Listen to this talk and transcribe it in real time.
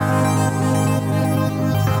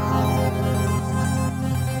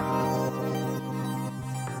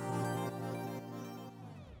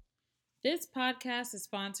This podcast is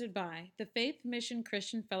sponsored by the Faith Mission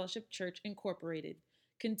Christian Fellowship Church, Incorporated,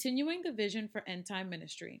 continuing the vision for end time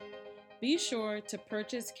ministry. Be sure to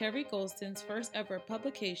purchase Kerry Golston's first ever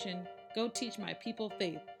publication, Go Teach My People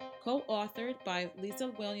Faith, co-authored by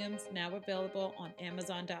Lisa Williams, now available on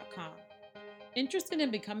Amazon.com. Interested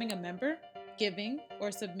in becoming a member, giving,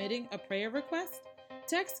 or submitting a prayer request?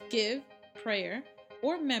 Text GIVE, PRAYER,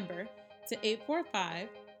 or MEMBER to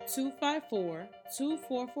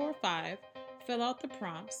 845-254-2445, fill out the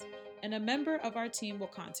prompts, and a member of our team will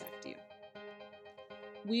contact you.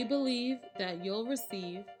 We believe that you'll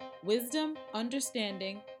receive wisdom,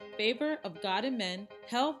 understanding, favor of God and men,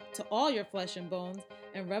 health to all your flesh and bones,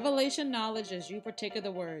 and revelation knowledge as you partake of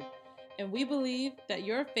the word. And we believe that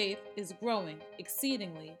your faith is growing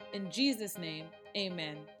exceedingly. In Jesus' name,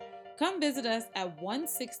 amen. Come visit us at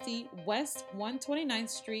 160 West 129th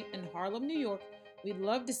Street in Harlem, New York. We'd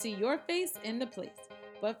love to see your face in the place.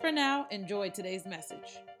 But for now, enjoy today's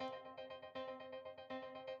message.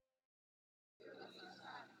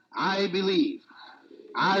 I believe,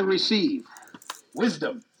 I receive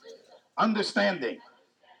wisdom, understanding,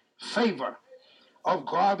 favor of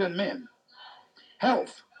God and men,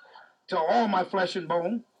 health to all my flesh and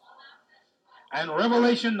bone, and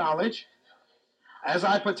revelation knowledge as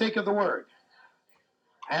I partake of the word.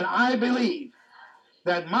 And I believe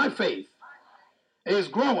that my faith is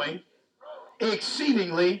growing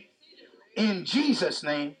exceedingly in Jesus'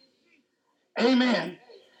 name. Amen,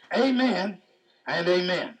 amen, and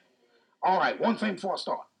amen. All right, one thing before I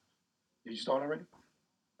start. Did you start already?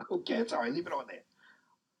 Okay, it's all right. Leave it on there.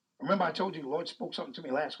 Remember I told you the Lord spoke something to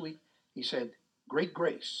me last week? He said, great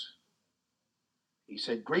grace. He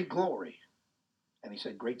said, great glory. And he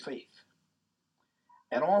said, great faith.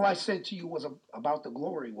 And all I said to you was about the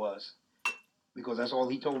glory was, because that's all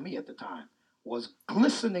he told me at the time, was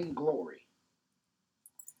glistening glory.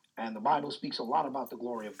 And the Bible speaks a lot about the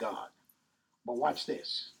glory of God. But watch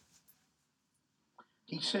this.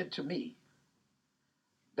 He said to me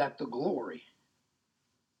that the glory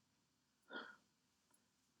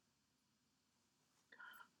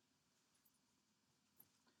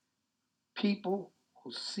people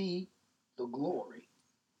who see the glory,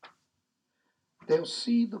 they'll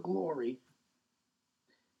see the glory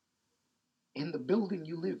in the building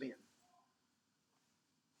you live in.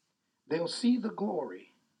 They'll see the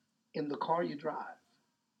glory in the car you drive.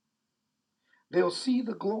 They'll see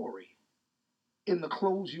the glory in the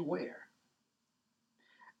clothes you wear.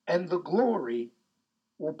 And the glory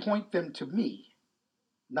will point them to me,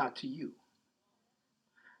 not to you.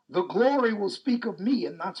 The glory will speak of me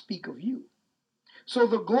and not speak of you. So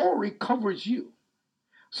the glory covers you.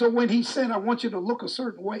 So when he said, I want you to look a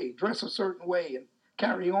certain way, dress a certain way, and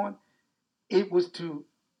carry on, it was to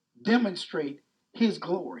demonstrate his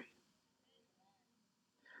glory.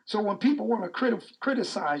 So when people want to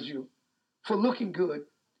criticize you for looking good,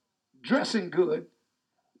 dressing good,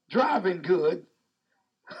 driving good,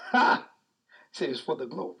 say it's for the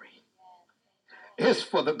glory. It's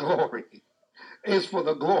for the glory. It's for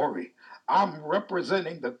the glory. I'm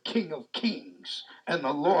representing the King of Kings and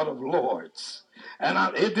the Lord of Lords. And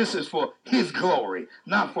this is for his glory,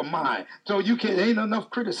 not for mine. So ain't enough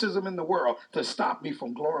criticism in the world to stop me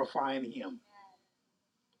from glorifying him.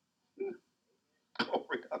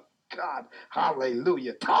 Glory to God.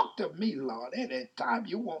 Hallelujah. Talk to me, Lord, anytime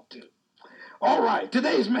you want to. All right,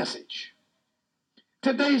 today's message.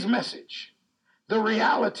 Today's message, the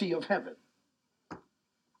reality of heaven.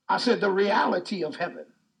 I said the reality of heaven.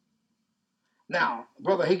 Now,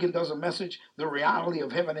 Brother Hagin does a message, the reality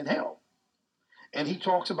of heaven and hell. And he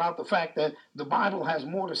talks about the fact that the Bible has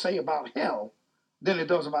more to say about hell than it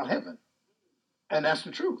does about heaven. And that's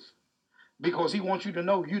the truth. Because he wants you to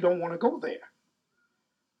know you don't want to go there.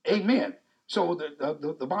 Amen. So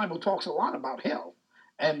the Bible talks a lot about hell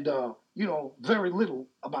and, very little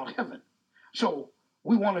about heaven. So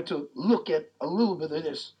we wanted to look at a little bit of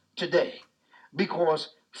this today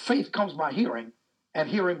because faith comes by hearing and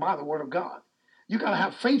hearing by the word of God. You got to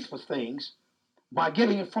have faith for things by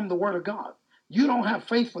getting it from the word of God. You don't have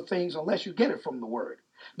faith for things unless you get it from the word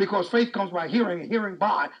because faith comes by hearing and hearing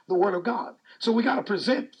by the word of God. So we got to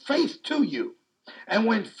present faith to you. And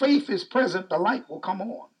when faith is present, the light will come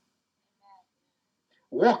on.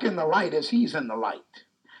 Walk in the light as he's in the light.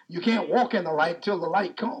 You can't walk in the light till the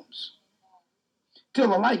light comes. Till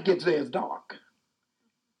the light gets there, it's dark.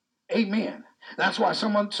 Amen. That's why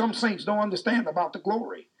some saints don't understand about the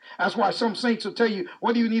glory. That's why some saints will tell you,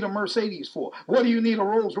 what do you need a Mercedes for? What do you need a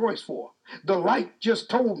Rolls Royce for? The light just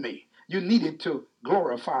told me you needed to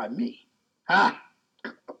glorify me.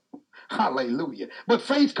 Hallelujah. But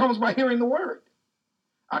faith comes by hearing the word.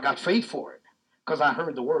 I got faith for it. because I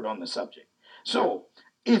heard the word on the subject. So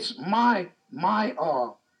it's my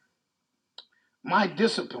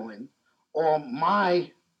discipline, or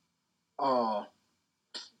my uh,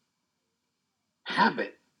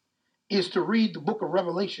 habit, is to read the book of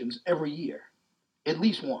Revelations every year, at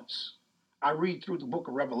least once. I read through the book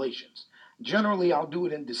of Revelations. Generally, I'll do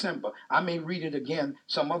it in December. I may read it again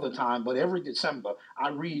some other time, but every December I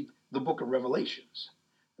read the book of Revelations.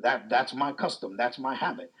 That's my custom. That's my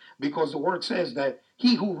habit. Because the word says that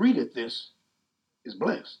he who readeth this is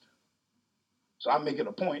blessed. So I make it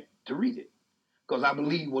a point to read it because I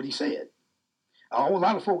believe what he said. A whole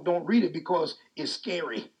lot of folk don't read it because it's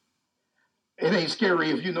scary. It ain't scary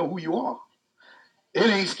if you know who you are. It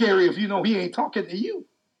ain't scary if you know he ain't talking to you.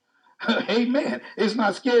 Amen. It's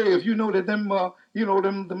not scary if you know that them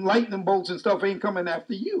lightning bolts and stuff ain't coming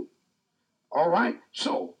after you. All right.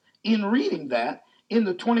 So in reading that, in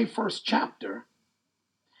the 21st chapter,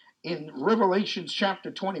 in Revelations chapter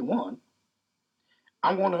 21,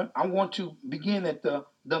 I want to begin at the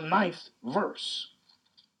 9th verse.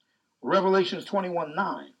 Revelations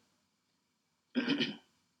 21:9.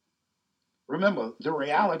 Remember the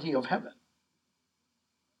reality of heaven.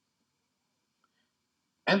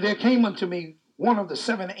 And there came unto me one of the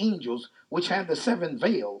 7 angels, which had the 7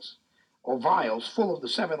 veils, or vials, full of the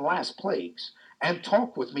 7 last plagues, and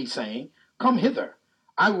talked with me, saying, Come hither,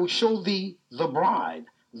 I will show thee the bride,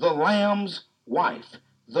 the Lamb's wife.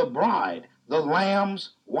 The bride, the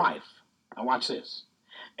Lamb's wife. Now watch this.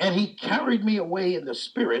 And he carried me away in the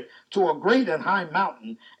spirit to a great and high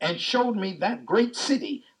mountain, and showed me that great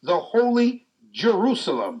city, the holy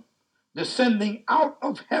Jerusalem, descending out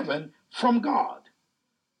of heaven from God.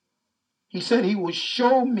 He said he would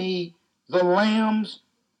show me the Lamb's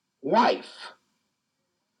wife.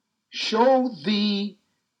 Show thee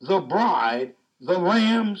the bride, the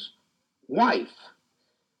Lamb's wife.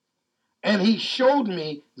 And he showed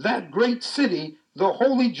me that great city, the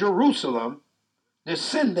holy Jerusalem,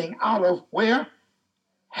 descending out of where?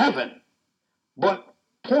 Heaven. But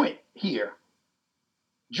point here,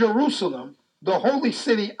 Jerusalem, the holy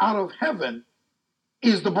city out of heaven,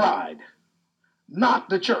 is the bride, not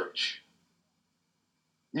the church.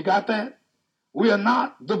 You got that? We are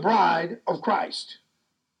not the bride of Christ.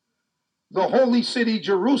 The holy city,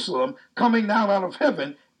 Jerusalem, coming down out of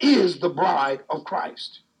heaven, is the bride of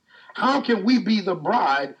Christ. How can we be the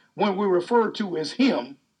bride when we refer to as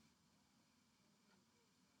him,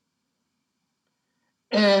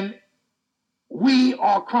 and we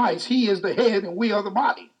are Christ? He is the head and we are the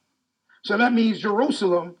body. So that means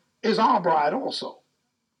Jerusalem is our bride also.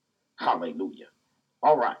 Hallelujah.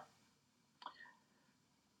 All right.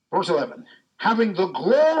 Verse 11. Having the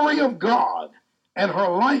glory of God, and her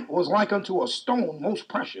light was like unto a stone most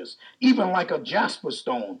precious, even like a jasper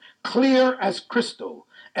stone, clear as crystal,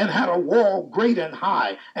 and had a wall great and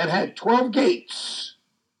high, and had 12 gates,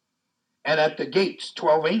 and at the gates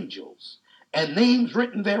 12 angels, and names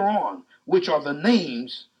written thereon, which are the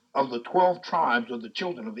names of the 12 tribes of the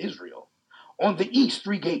children of Israel. On the east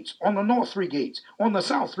 3 gates, on the north 3 gates, on the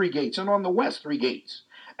south 3 gates, and on the west 3 gates.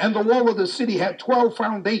 And the wall of the city had 12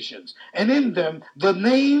 foundations, and in them the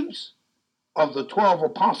names of the 12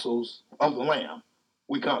 apostles of the Lamb.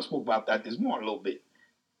 We kind of spoke about that this morning a little bit.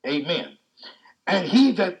 Amen. And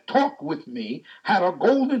he that talked with me had a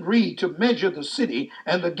golden reed to measure the city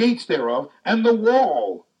and the gates thereof and the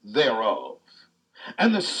wall thereof.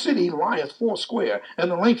 And the city lieth 4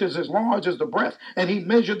 and the length is as large as the breadth. And he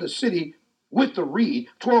measured the city with the reed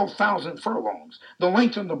 12,000 furlongs. The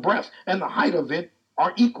length and the breadth and the height of it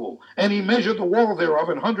are equal. And he measured the wall thereof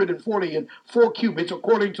 144 cubits,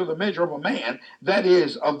 according to the measure of a man, that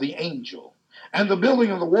is, of the angel. And the building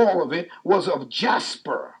of the wall of it was of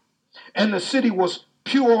jasper, and the city was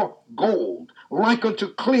pure gold, like unto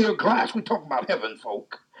clear glass. We talking about heaven,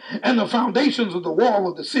 folk. And the foundations of the wall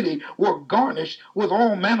of the city were garnished with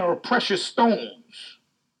all manner of precious stones.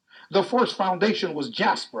 The first foundation was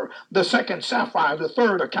jasper, the second sapphire, the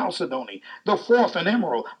third a chalcedony, the fourth an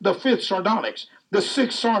emerald, the fifth sardonyx, the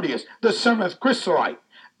sixth sardius, the seventh chrysolite,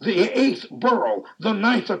 the eighth beryl, the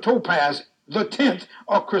ninth a topaz, the 10th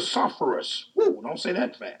a chrysoprase. Woo, don't say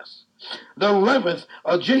that fast. The 11th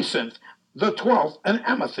a jacinth, the 12th an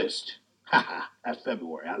amethyst. Ha ha, that's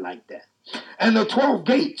February, I like that. And the 12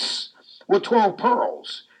 gates were 12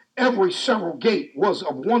 pearls. Every several gate was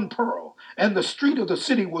of 1 pearl, and the street of the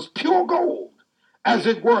city was pure gold, as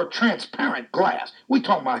it were transparent glass. We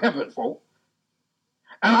talking about heaven, folk.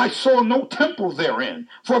 And I saw no temple therein,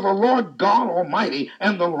 for the Lord God Almighty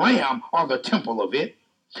and the Lamb are the temple of it.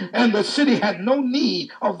 And the city had no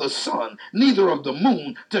need of the sun, neither of the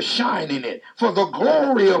moon to shine in it. For the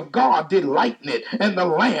glory of God did lighten it, and the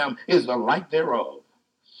Lamb is the light thereof.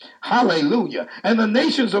 Hallelujah. And the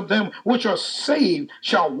nations of them which are saved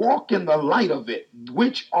shall walk in the light of it.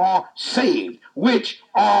 Which are saved. Which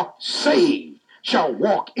are saved shall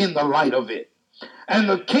walk in the light of it. And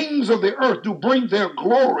the kings of the earth do bring their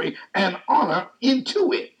glory and honor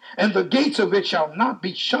into it. And the gates of it shall not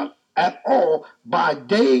be shut at all by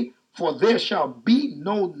day, for there shall be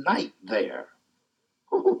no night there.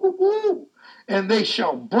 And they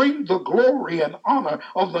shall bring the glory and honor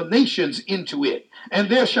of the nations into it. And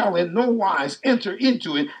there shall in no wise enter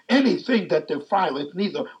into it anything that defileth,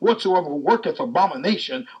 neither whatsoever worketh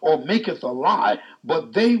abomination or maketh a lie,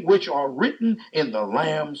 but they which are written in the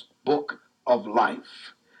Lamb's book of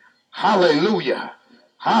life. Hallelujah.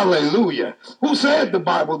 Hallelujah. Who said the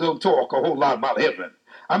Bible don't talk a whole lot about heaven?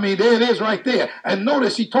 I mean, there it is right there. And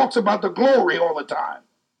notice he talks about the glory all the time.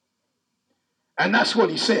 And that's what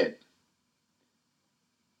he said.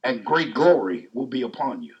 And great glory will be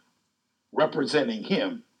upon you, representing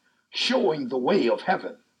him, showing the way of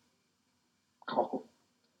heaven. Oh,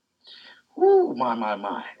 ooh,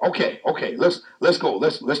 my. Okay, let's go.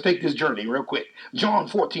 Let's take this journey real quick. John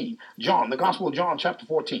 14. John, the Gospel of John, chapter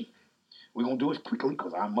 14. We're going to do it quickly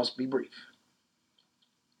because I must be brief.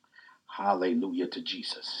 Hallelujah to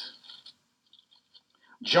Jesus.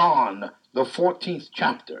 John, the 14th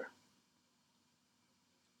chapter.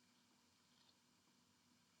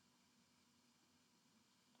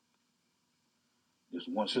 This is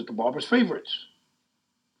one of Sister Barbara's favorites.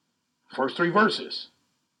 First 3 verses.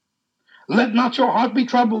 Let not your heart be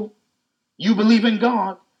troubled. You believe in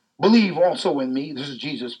God. Believe also in me. This is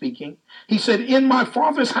Jesus speaking. He said, in my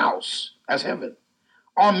Father's house, as heaven,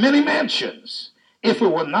 are many mansions. If it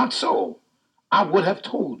were not so, I would have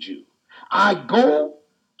told you. I go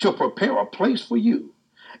to prepare a place for you.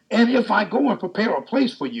 And if I go and prepare a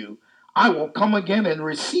place for you, I will come again and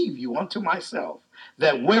receive you unto myself,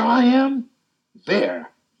 that where I am,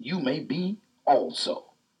 there you may be also.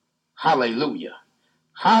 Hallelujah.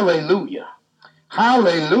 Hallelujah.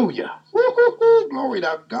 Hallelujah. Woo-hoo-hoo. Glory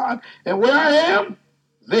to God. And where I am,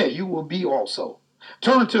 there you will be also.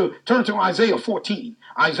 Turn to Isaiah 14.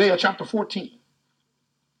 Isaiah chapter 14.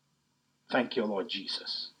 Thank you, Lord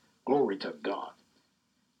Jesus. Glory to God.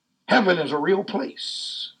 Heaven is a real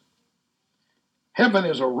place. Heaven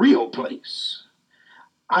is a real place.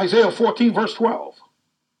 Isaiah 14, verse 12.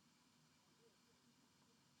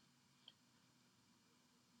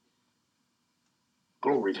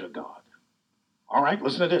 Glory to God. All right,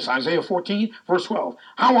 listen to this. Isaiah 14, verse 12.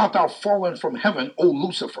 How art thou fallen from heaven, O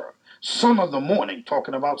Lucifer, son of the morning,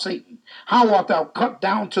 talking about Satan. How art thou cut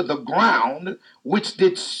down to the ground, which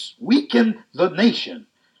didst weaken the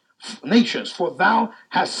nations? For thou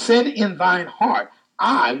hast said in thine heart,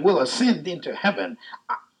 I will ascend into heaven.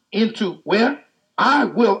 Into where? I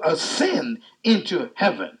will ascend into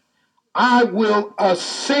heaven. I will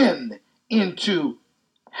ascend into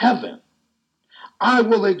heaven. I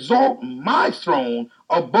will exalt my throne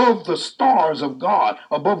above the stars of God,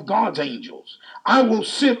 above God's angels. I will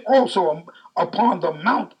sit also upon the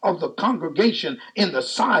mount of the congregation in the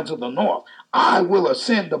sides of the north. I will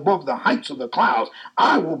ascend above the heights of the clouds.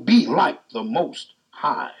 I will be like the Most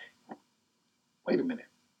High. Wait a minute.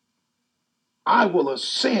 I will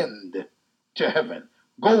ascend to heaven.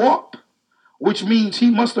 Go up, which means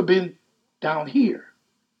he must have been down here.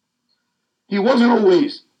 He wasn't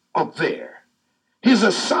always up there. His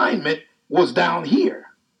assignment was down here.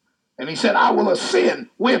 And he said, I will ascend,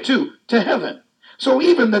 where to? To heaven. So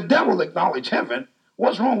even the devil acknowledged heaven.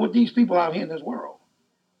 What's wrong with these people out here in this world?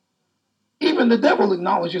 Even the devil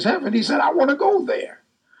acknowledges heaven. He said, I want to go there.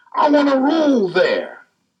 I want to rule there.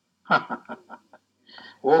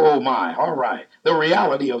 Oh my, all right. The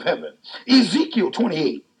reality of heaven. Ezekiel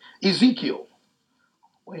 28. Ezekiel.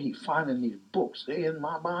 Where are you finding these books? They in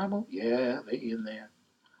my Bible? Yeah, they in there.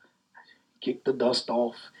 Kick the dust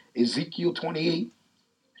off. Ezekiel 28.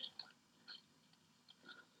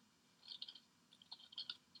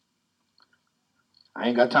 I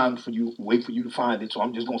ain't got time for you, wait for you to find it, so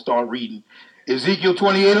I'm just going to start reading. Ezekiel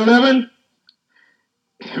 28:11.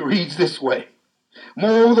 It reads this way.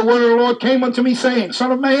 Moreover, the word of the Lord came unto me, saying,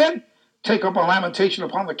 Son of man, take up a lamentation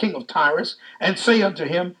upon the king of Tyrus, and say unto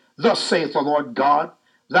him, Thus saith the Lord God,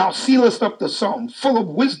 Thou sealest up the sum, full of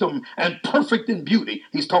wisdom and perfect in beauty.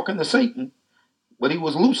 He's talking to Satan, but he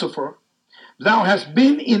was Lucifer. Thou hast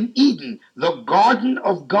been in Eden, the garden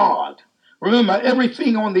of God. Remember,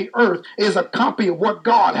 everything on the earth is a copy of what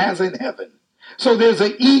God has in heaven. So there's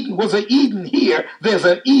was an Eden here, there's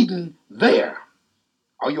an Eden there.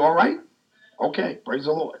 Are you all right? Okay, praise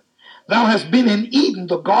the Lord. Thou hast been in Eden,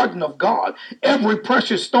 the garden of God. Every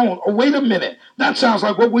precious stone. Oh, wait a minute. That sounds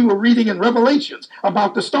like what we were reading in Revelations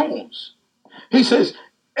about the stones. He says,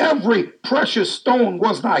 every precious stone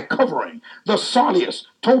was thy covering, the sardius,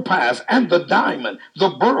 topaz, and the diamond, the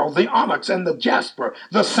beryl, the onyx, and the jasper,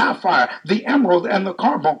 the sapphire, the emerald, and the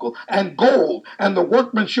carbuncle, and gold, and the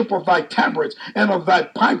workmanship of thy tabrets and of thy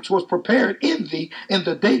pipes was prepared in thee in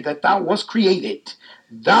the day that thou wast created.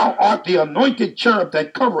 Thou art the anointed cherub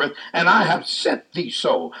that covereth, and I have set thee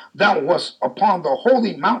so. Thou wast upon the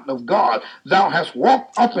holy mountain of God. Thou hast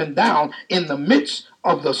walked up and down in the midst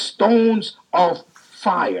of the stones of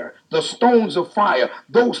fire. The stones of fire,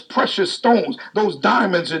 those precious stones, those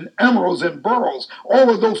diamonds and emeralds and beryls, all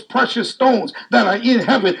of those precious stones that are in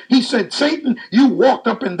heaven. He said, Satan, you walked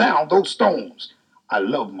up and down those stones. I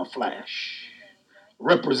love my flash.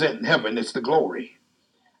 Representing heaven, it's the glory.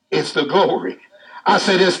 It's the glory. I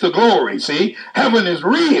said it's the glory. See, heaven is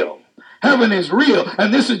real. Heaven is real.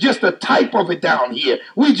 And this is just a type of it down here.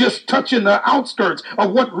 We just touching the outskirts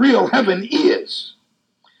of what real heaven is.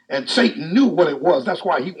 And Satan knew what it was. That's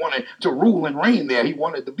why he wanted to rule and reign there. He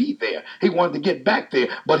wanted to be there. He wanted to get back there.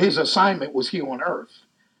 But his assignment was here on earth.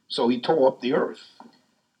 So he tore up the earth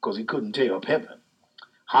because he couldn't tear up heaven.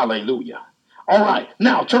 Hallelujah. All right.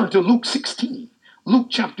 Now turn to Luke 16. Luke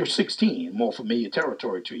chapter 16, more familiar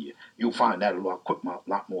territory to you. You'll find that a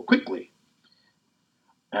lot more quickly.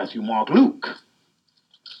 Matthew, Mark, Luke.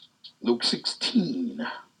 Luke 16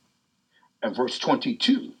 and verse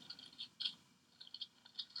 22.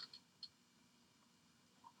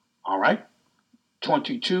 All right.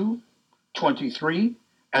 22, 23,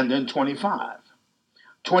 and then 25.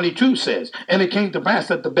 22 says, and it came to pass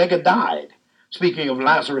that the beggar died. Speaking of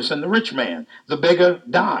Lazarus and the rich man, the beggar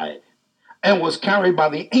died and was carried by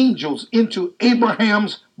the angels into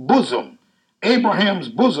Abraham's bosom. Abraham's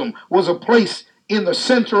bosom was a place in the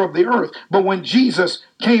center of the earth. But when Jesus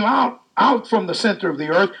came out from the center of the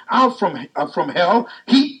earth, out from hell,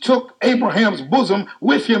 he took Abraham's bosom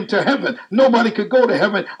with him to heaven. Nobody could go to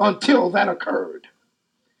heaven until that occurred.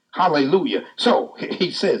 Hallelujah. So he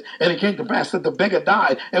says, and it came to pass that the beggar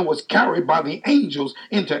died and was carried by the angels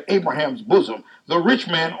into Abraham's bosom. The rich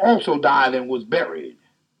man also died and was buried.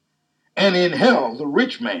 And in hell, the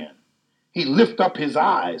rich man, he lift up his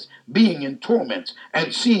eyes, being in torments,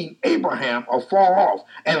 and seeing Abraham afar off,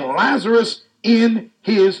 and Lazarus in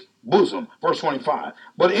his bosom. Verse 25.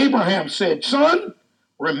 But Abraham said, Son,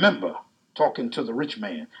 remember, talking to the rich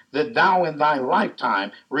man, that thou in thy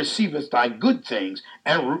lifetime receivest thy good things,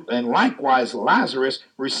 and likewise Lazarus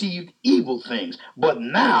received evil things. But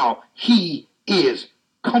now he is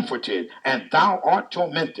comforted, and thou art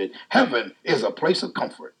tormented. Heaven is a place of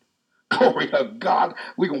comfort. Glory to God,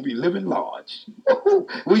 we're going to be living large.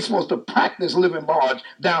 We're supposed to practice living large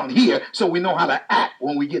down here so we know how to act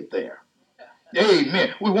when we get there.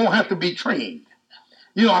 Amen. We won't have to be trained.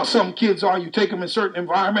 You know how some kids are, you take them in certain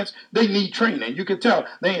environments, they need training. You can tell,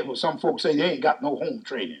 some folks say they ain't got no home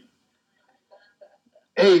training.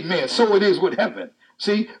 Amen. So it is with heaven.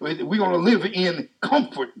 See, we're going to live in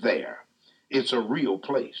comfort there. It's a real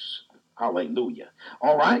place. Hallelujah.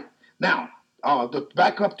 All right. Now,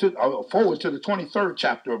 back up to forward to the 23rd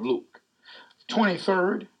chapter of Luke.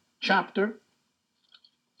 23rd chapter.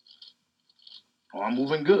 Oh, I'm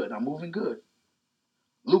moving good. I'm moving good.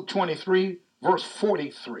 Luke 23, verse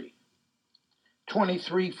 43.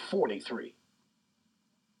 23:43.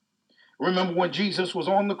 Remember when Jesus was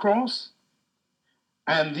on the cross,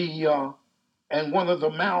 and one of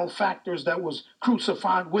the malefactors that was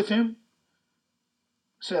crucified with him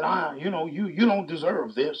said, you don't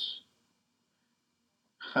deserve this.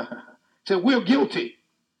 Said, we're guilty.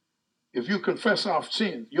 If you confess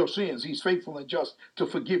your sins, he's faithful and just to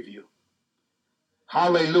forgive you.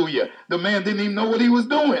 Hallelujah. The man didn't even know what he was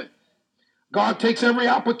doing. God takes every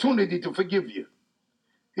opportunity to forgive you.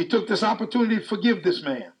 He took this opportunity to forgive this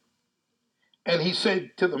man. And he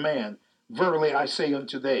said to the man, verily I say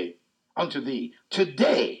unto thee,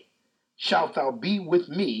 today shalt thou be with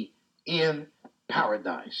me in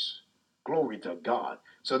paradise. Glory to God.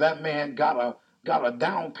 So that man got a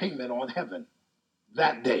down payment on heaven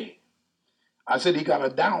that day. I said he got a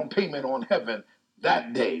down payment on heaven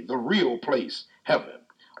that day, the real place, heaven.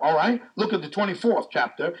 All right, look at the 24th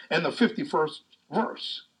chapter and the 51st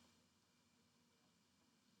verse.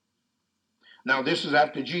 Now, this is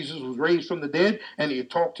after Jesus was raised from the dead, and he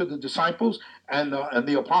talked to the disciples and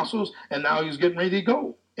the apostles, and now he's getting ready to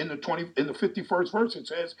go. In the 51st verse, it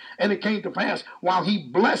says, and it came to pass, while he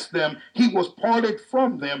blessed them, he was parted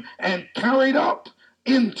from them and carried up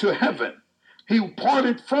into heaven. He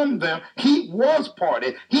parted from them. He was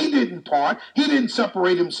parted. He didn't part. He didn't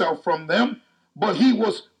separate himself from them. but he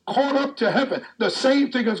was caught up to heaven. The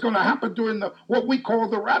same thing is going to happen during what we call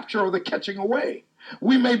the rapture or the catching away.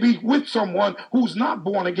 We may be with someone who's not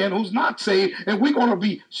born again, who's not saved, and we're going to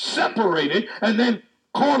be separated and then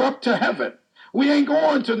caught up to heaven. We ain't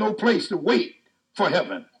going to no place to wait for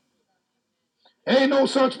heaven. Ain't no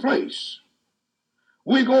such place.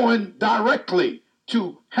 We're going directly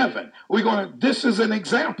to heaven. This is an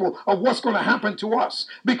example of what's going to happen to us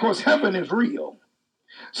because heaven is real.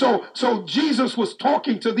 So Jesus was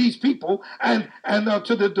talking to these people and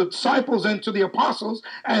to the disciples and to the apostles,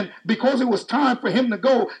 and because it was time for him to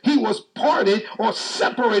go, he was parted or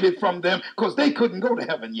separated from them because they couldn't go to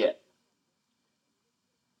heaven yet.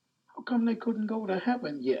 How come they couldn't go to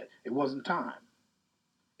heaven yet? It wasn't time.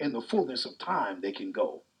 In the fullness of time, they can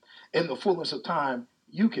go. In the fullness of time,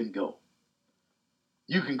 you can go.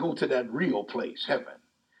 You can go to that real place, heaven.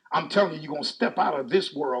 I'm telling you, you're going to step out of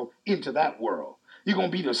this world into that world. You're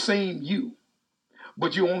going to be the same you,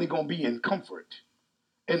 but you're only going to be in comfort,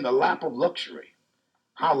 in the lap of luxury.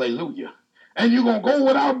 Hallelujah. And you're going to go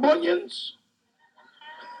without bunions?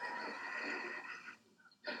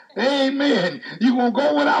 Amen. You're going to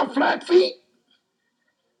go without flat feet?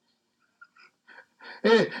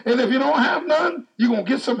 And if you don't have none, you're going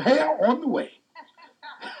to get some hair on the way.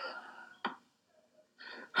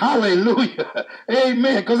 Hallelujah.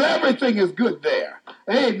 Amen. Because everything is good there.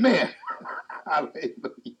 Amen. Hallelujah.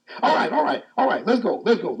 All right. Let's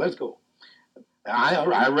go.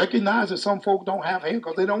 I recognize that some folk don't have hair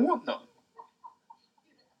because they don't want none.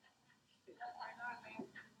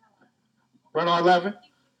 Bernard laughing?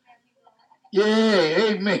 Yeah,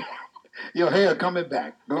 amen. Your hair coming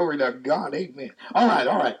back. Glory to God. Amen. All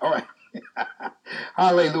right.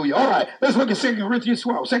 Hallelujah. All right. Let's look at 2 Corinthians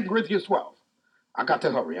 12. 2 Corinthians 12. I got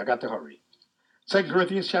to hurry. 2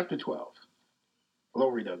 Corinthians chapter 12.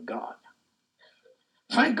 Glory to God.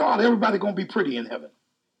 Thank God everybody going to be pretty in heaven.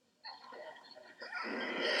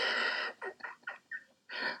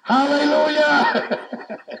 Hallelujah.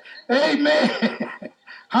 Amen.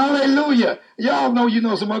 Hallelujah. Y'all know you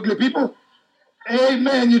know some ugly people.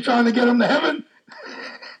 Amen. You trying to get them to heaven?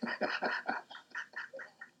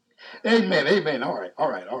 Amen. All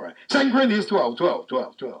right. 2 Corinthians 12.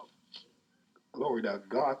 Glory to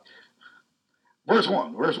God. Verse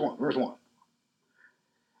 1.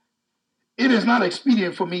 It is not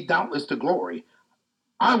expedient for me, doubtless, to glory.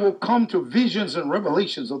 I will come to visions and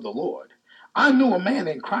revelations of the Lord. I knew a man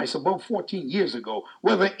in Christ above 14 years ago,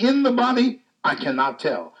 whether in the body, I cannot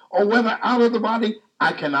tell, or whether out of the body,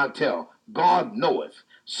 I cannot tell. God knoweth.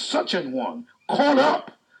 Such an one, caught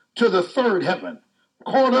up to the third heaven,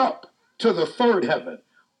 caught up to the third heaven,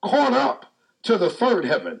 caught up to the third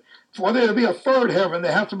heaven. For there to be a third heaven,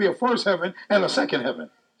 there has to be a first heaven and a second heaven.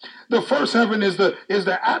 The first heaven is the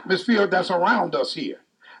atmosphere that's around us here.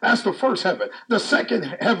 That's the first heaven. The second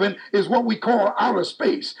heaven is what we call outer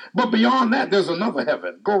space. But beyond that, there's another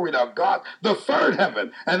heaven. Glory to God. The third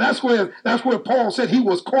heaven. And that's where Paul said he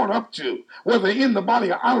was caught up to. Whether in the body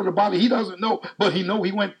or out of the body, he doesn't know, but he knows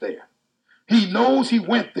he went there. He knows he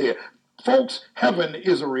went there. Folks, heaven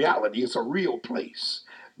is a reality. It's a real place.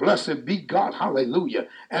 Blessed be God. Hallelujah.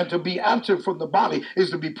 And to be absent from the body is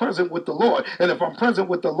to be present with the Lord. And if I'm present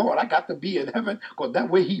with the Lord, I got to be in heaven because that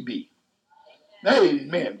way he be.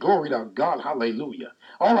 Amen. Glory to God. Hallelujah.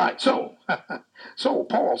 All right. So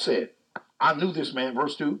Paul said, I knew this man,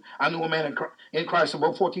 verse 2. I knew a man in Christ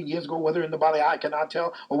about 14 years ago, whether in the body I cannot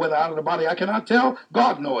tell, or whether out of the body I cannot tell.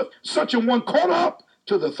 God knoweth. Such a one caught up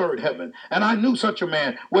to the third heaven. And I knew such a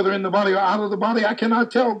man, whether in the body or out of the body I cannot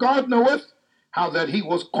tell. God knoweth how that he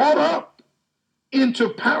was caught up into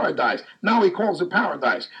paradise. Now he calls it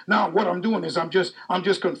paradise. Now what I'm doing is I'm just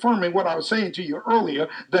confirming what I was saying to you earlier,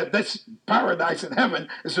 that this paradise and heaven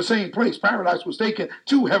is the same place. Paradise was taken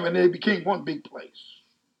to heaven and it became one big place.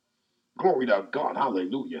 Glory to God.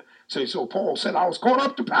 Hallelujah. So Paul said, I was caught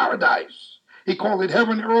up to paradise. He called it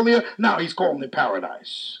heaven earlier. Now he's calling it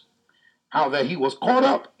paradise. How that he was caught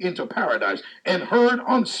up into paradise and heard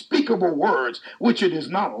unspeakable words, which it is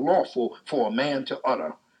not lawful for a man to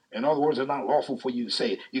utter. In other words, it's not lawful for you to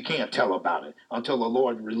say it. You can't tell about it until the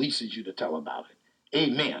Lord releases you to tell about it.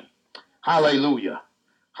 Amen. Hallelujah.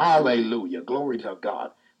 Hallelujah. Glory to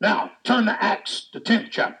God. Now, turn to Acts, the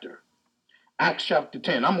 10th chapter. Acts chapter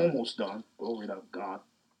 10. I'm almost done. Glory to God.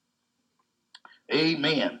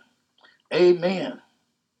 Amen. Amen.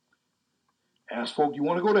 Ask folk, you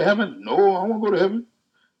want to go to heaven? No, I want to go to heaven.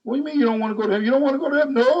 What do you mean you don't want to go to heaven? You don't want to go to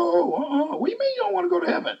heaven? No. What do you mean you don't want to go to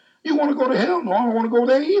heaven? You want to go to hell? No, I don't want to go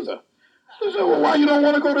there either. I said, well, why you don't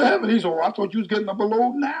want to go to heaven? He said, well, I thought you was getting up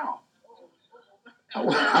below now.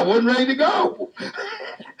 I wasn't ready to go.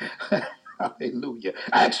 Hallelujah.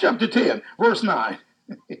 Acts chapter 10, verse 9.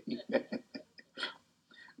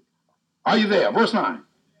 Are you there? Verse 9.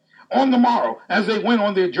 On the morrow, as they went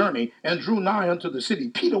on their journey and drew nigh unto the city,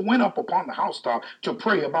 Peter went up upon the housetop to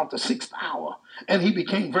pray about the 6th hour. And he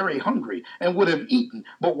became very hungry and would have eaten.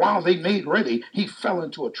 But while they made ready, he fell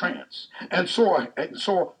into a trance and saw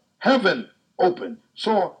heaven open.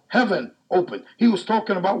 Saw heaven open. He was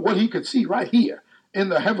talking about what he could see right here in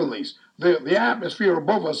the heavenlies. The atmosphere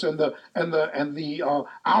above us and the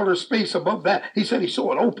outer space above that. He said he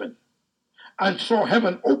saw it open. And saw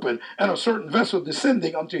heaven open, and a certain vessel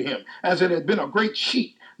descending unto him, as it had been a great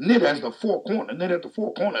sheet knit at the four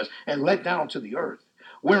corners, and let down to the earth,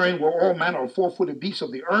 wherein were all manner of four-footed beasts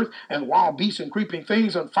of the earth, and wild beasts and creeping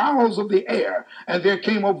things, and fowls of the air. And there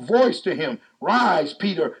came a voice to him, Rise,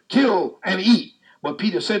 Peter, kill and eat. But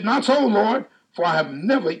Peter said, Not so, Lord, for I have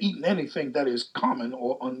never eaten anything that is common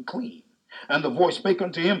or unclean. And the voice spake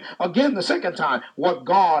unto him again the second time, What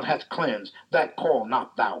God hath cleansed, that call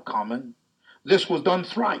not thou common. This was done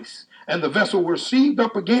thrice, and the vessel was received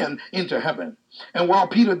up again into heaven. And while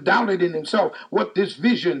Peter doubted in himself what this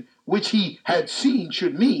vision which he had seen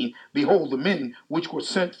should mean, behold, the men which were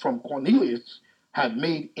sent from Cornelius had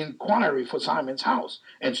made inquiry for Simon's house,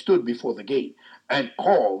 and stood before the gate, and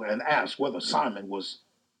called and asked whether Simon who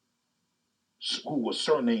was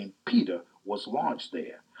surnamed Peter, was lodged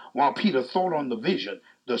there. While Peter thought on the vision,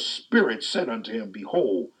 the Spirit said unto him,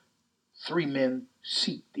 Behold, 3 men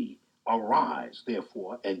seek thee. Arise,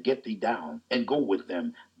 therefore, and get thee down, and go with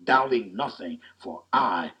them, doubting nothing, for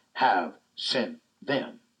I have sent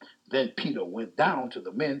them. Then Peter went down to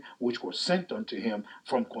the men which were sent unto him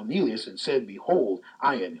from Cornelius, and said, Behold,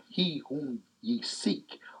 I am he whom ye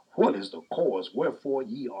seek. What is the cause wherefore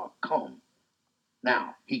ye are come?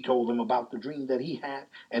 Now, he told them about the dream that he had,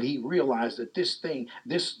 and he realized that this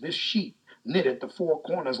sheet knit at the 4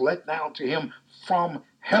 corners, let down to him from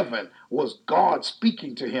heaven, was God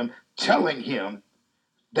speaking to him, telling him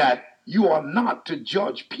that you are not to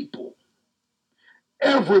judge people.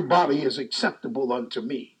 Everybody is acceptable unto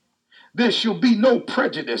me. There shall be no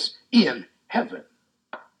prejudice in heaven.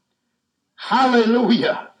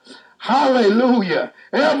 Hallelujah. Hallelujah.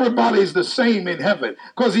 Everybody's the same in heaven,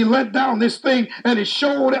 because he let down this thing and he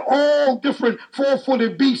showed all different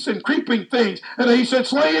 4-footed beasts and creeping things. And he said,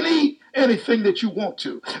 slay and eat anything that you want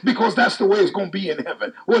to, because that's the way it's going to be in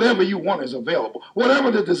heaven. Whatever you want is available.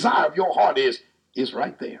 Whatever the desire of your heart is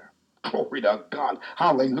right there. Glory to God.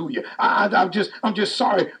 Hallelujah. I'm just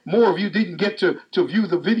sorry more of you didn't get to view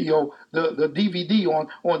the video, the DVD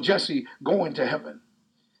on Jesse going to heaven.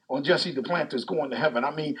 On Jesse Duplantis going to heaven.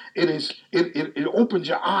 I mean, it opens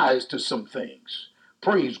your eyes to some things.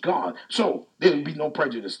 Praise God. So there'll be no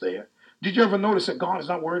prejudice there. Did you ever notice that God is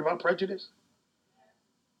not worried about prejudice?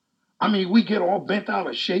 I mean, we get all bent out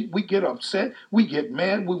of shape. We get upset. We get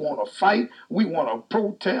mad. We want to fight. We want to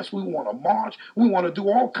protest. We want to march. We want to do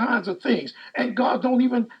all kinds of things. And God don't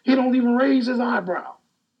even raise his eyebrow,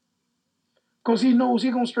 because he knows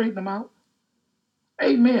he's going to straighten them out.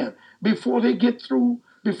 Amen. Before they get through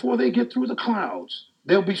the clouds,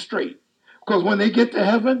 they'll be straight. Because when they get to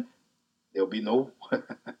heaven, there'll be no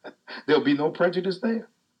prejudice there.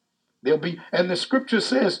 And the scripture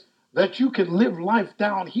says that you can live life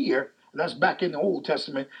down here, that's back in the Old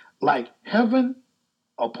Testament, like heaven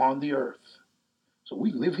upon the earth. So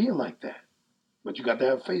we live here like that. But you got to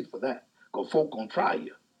have faith for that, because folk gonna try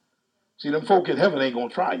you. See, them folk in heaven ain't gonna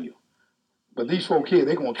try you. But these folk here,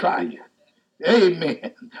 they're gonna try you.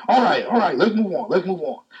 Amen. All right. Let's move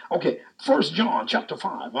on. Okay, 1 John chapter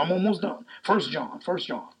 5. I'm almost done. 1 John,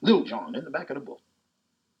 little John in the back of the book.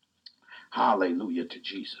 Hallelujah to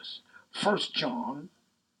Jesus. 1 John,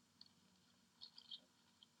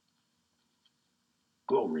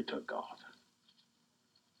 glory to God.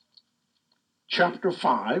 Chapter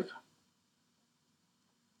 5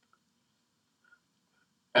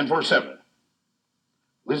 and verse 7.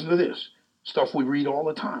 Listen to this. Stuff we read all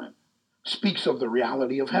the time. Speaks of the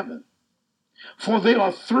reality of heaven. For there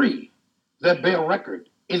are 3 that bear record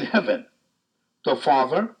in heaven: the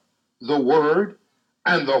Father, the Word,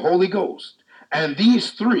 and the Holy Ghost. And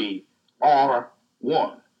these 3 are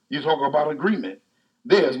one. You talk about agreement.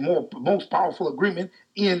 There's most powerful agreement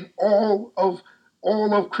in all of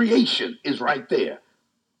creation is right there.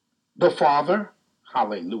 The Father,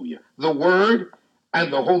 hallelujah, the Word,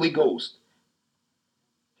 and the Holy Ghost.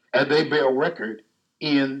 And they bear record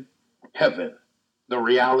in heaven, the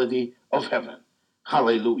reality of heaven.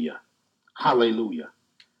 Hallelujah. Hallelujah.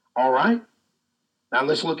 All right. Now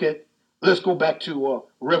let's go back to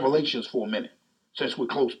Revelations for a minute, since we're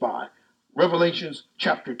close by. Revelations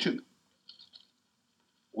chapter 2.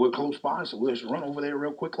 We're close by, so let's run over there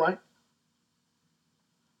real quick like.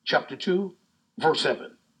 chapter 2, verse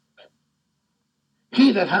 7.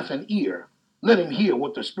 He that hath an ear, let him hear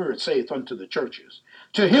what the Spirit saith unto the churches.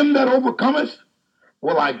 To him that overcometh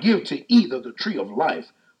will I give to eat of the tree of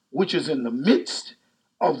life, which is in the midst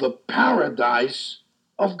of the paradise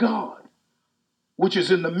of God. Which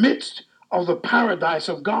is in the midst of the paradise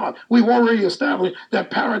of God. We've already established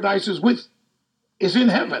that paradise is in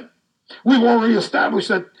heaven. We've already established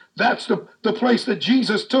that that's the place that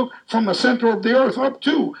Jesus took from the center of the earth up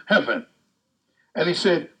to heaven. And he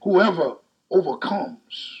said, whoever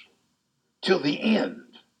overcomes till the end.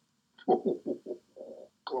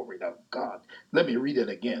 Glory to God. Let me read it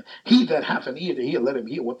again. He that hath an ear to hear, let him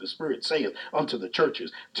hear what the Spirit saith unto the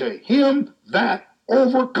churches. To him that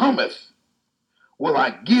overcometh will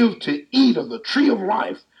I give to eat of the tree of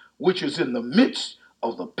life, which is in the midst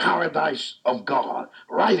of the paradise of God,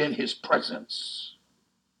 right in his presence.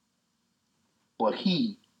 But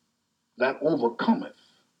he that overcometh,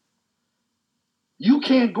 you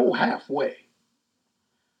can't go halfway.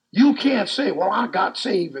 You can't say, well, I got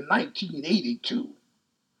saved in 1982.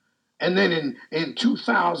 And then in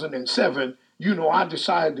 2007, I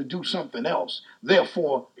decided to do something else.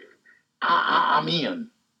 Therefore, I'm in.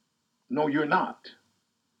 No, you're not.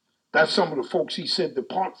 That's some of the folks he said,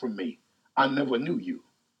 depart from me. I never knew you.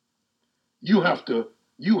 You have to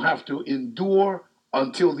endure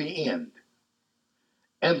until the end.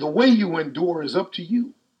 And the way you endure is up to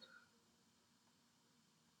you.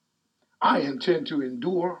 I intend to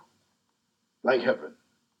endure like heaven.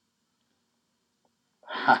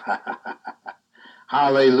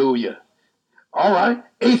 Hallelujah. All right.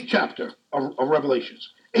 8th chapter of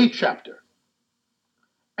Revelations. 8th chapter.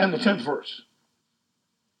 And the 10th verse.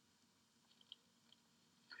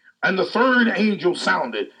 And the third angel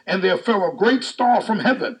sounded, and there fell a great star from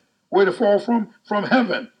heaven. Where did it fall from? From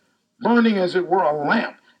heaven, burning as it were a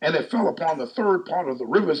lamp. And it fell upon the third part of the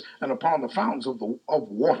rivers and upon the fountains of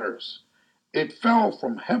waters. It fell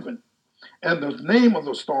from heaven. And the name of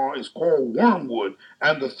the star is called Wormwood.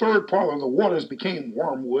 And the third part of the waters became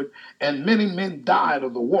wormwood. And many men died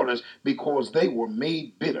of the waters because they were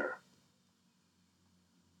made bitter.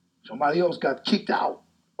 Somebody else got kicked out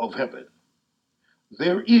of heaven.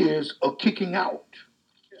 There is a kicking out.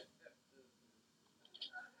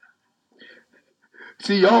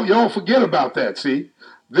 See, y'all forget about that, see?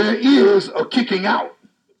 There is a kicking out.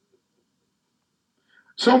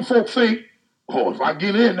 Some folk think, oh, if I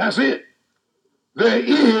get in, that's it. There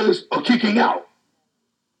is a kicking out.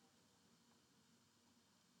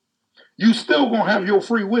 You still gonna have your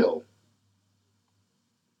free will.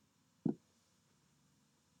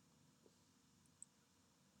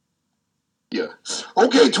 Yeah.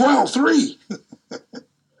 Okay, 12:3.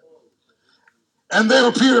 And there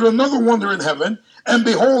appeared another wonder in heaven, and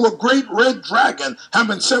behold, a great red dragon,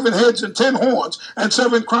 having 7 heads and 10 horns, and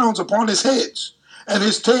 7 crowns upon his heads. And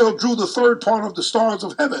his tail drew the third part of the stars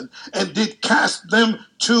of heaven, and did cast them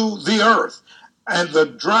to the earth. And the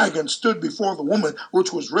dragon stood before the woman,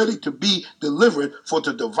 which was ready to be delivered, for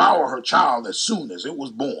to devour her child as soon as it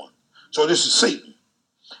was born. So this is Satan.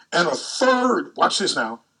 And a third, watch this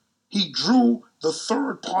now, he drew the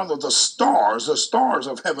third part of the stars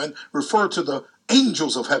of heaven refer to the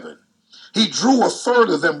angels of heaven. He drew a third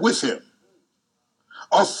of them with him.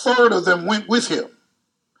 A third of them went with him.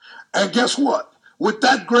 And guess what? With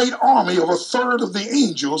that great army of a third of the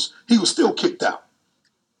angels, he was still kicked out.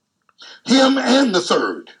 Him and the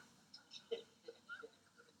third.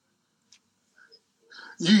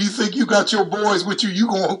 You think you got your boys with you?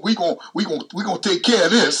 We gonna take care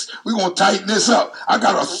of this. We gonna tighten this up. I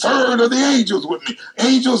got a third of the angels with me.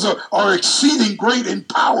 Angels are exceeding great in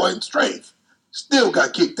power and strength. Still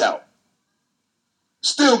got kicked out.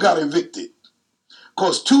 Still got evicted.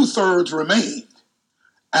 Because 2/3 remained,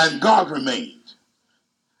 and God remained.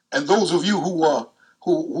 And those of you who are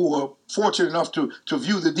fortunate enough to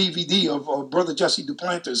view the DVD of Brother Jesse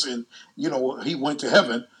Duplantis, and he went to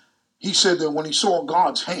heaven. He said that when he saw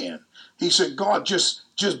God's hand, he said God just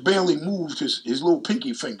barely moved his little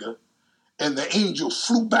pinky finger, and the angel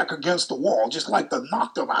flew back against the wall, just like to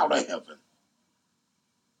knock them out of heaven.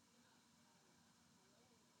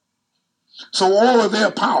 So all of their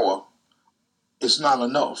power is not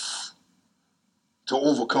enough to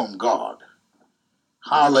overcome God.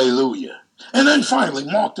 Hallelujah. And then finally,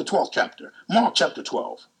 Mark the 12th chapter. Mark chapter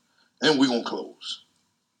 12. And we're going to close.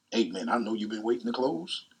 Amen. I know you've been waiting to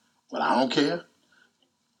close, but I don't care.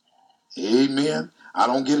 Amen. I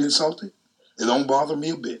don't get insulted. It don't bother me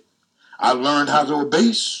a bit. I learned how to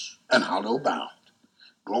abase and how to abound.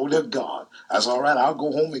 Glory to God. That's all right. I'll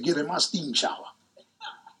go home and get in my steam shower.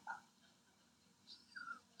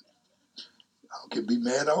 can be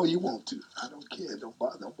mad all you want to. I don't care. Don't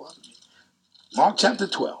bother me. Mark chapter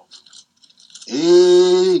 12.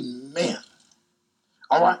 Amen.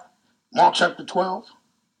 All right. Mark chapter 12.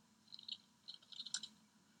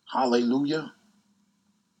 Hallelujah.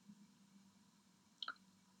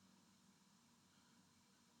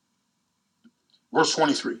 Verse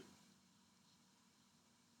 23.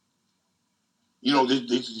 You know,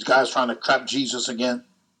 these guys trying to trap Jesus again.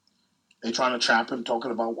 They trying to trap him,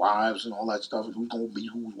 talking about wives and all that stuff. Who's going to be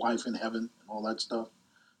whose wife in heaven and all that stuff.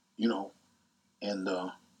 You know, and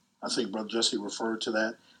I think Brother Jesse referred to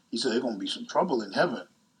that. He said there's going to be some trouble in heaven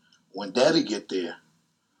when Daddy get there.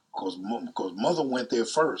 Because Mother went there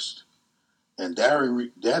first. And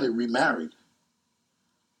Daddy remarried.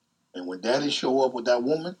 And when Daddy show up with that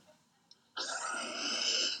woman,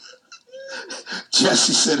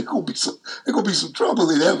 Jesse said it's gonna be some trouble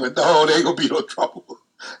in heaven. No, there ain't gonna be no trouble.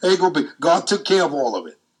 Ain't gonna be. God took care of all of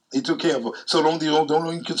it. He took care of it. So don't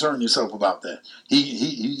even concern yourself about that.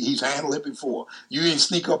 He's handled it before. You ain't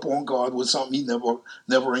sneak up on God with something he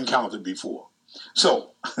never encountered before.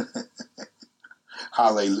 So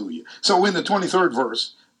hallelujah. So in the 23rd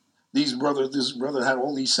verse, this brother had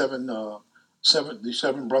all these seven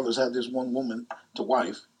brothers had this one woman to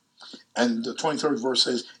wife. And the 23rd verse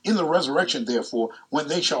says, in the resurrection, therefore, when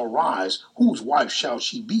they shall rise, whose wife shall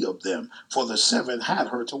she be of them? For the seven had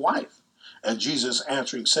her to wife. And Jesus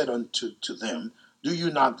answering said unto them, do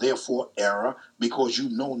you not therefore err, because you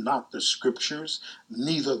know not the scriptures,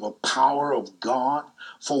 neither the power of God?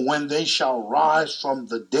 For when they shall rise from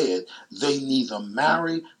the dead, they neither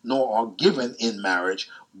marry nor are given in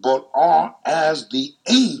marriage, but are as the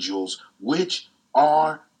angels which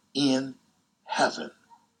are in heaven.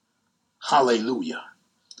 Hallelujah.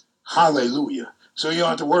 Hallelujah. So you don't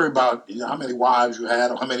have to worry about how many wives you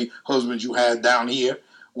had or how many husbands you had down here.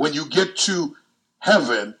 When you get to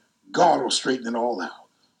heaven, God will straighten it all out.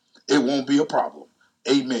 It won't be a problem.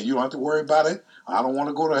 Amen. You don't have to worry about it. I don't want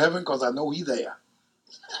to go to heaven because I know he's there.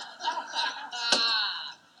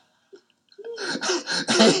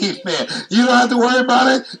 Amen. You don't have to worry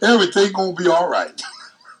about it. Everything's going to be all right.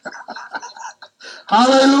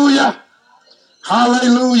 Hallelujah.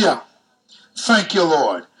 Hallelujah. Thank you,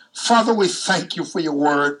 Lord. Father, we thank you for your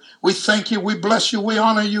word. We thank you. We bless you. We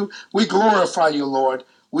honor you. We glorify you, Lord.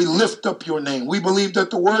 We lift up your name. We believe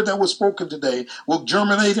that the word that was spoken today will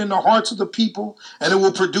germinate in the hearts of the people and it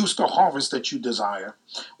will produce the harvest that you desire.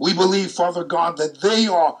 We believe, Father God, that they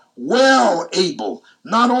are well able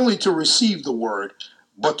not only to receive the word,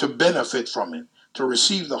 but to benefit from it, to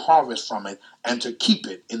receive the harvest from it, and to keep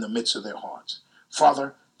it in the midst of their hearts.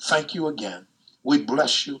 Father, thank you again. We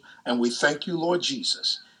bless you and we thank you, Lord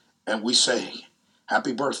Jesus. And we say,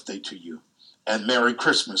 happy birthday to you and Merry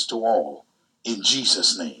Christmas to all in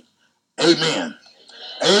Jesus' name. Amen.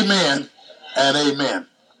 Amen and amen.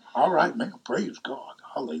 All right, man. Praise God.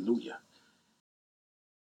 Hallelujah.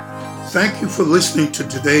 Thank you for listening to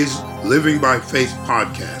today's Living by Faith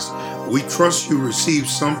podcast. We trust you received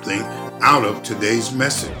something out of today's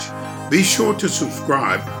message. Be sure to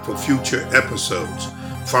subscribe for future episodes.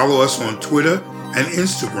 Follow us on Twitter and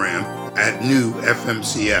Instagram at New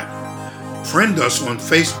FMCF. Friend us on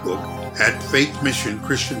Facebook at Faith Mission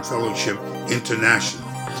Christian Fellowship International.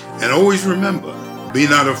 And always remember, be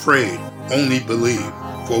not afraid, only believe,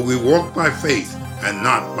 for we walk by faith and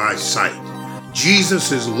not by sight.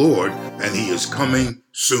 Jesus is Lord, and he is coming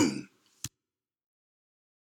soon.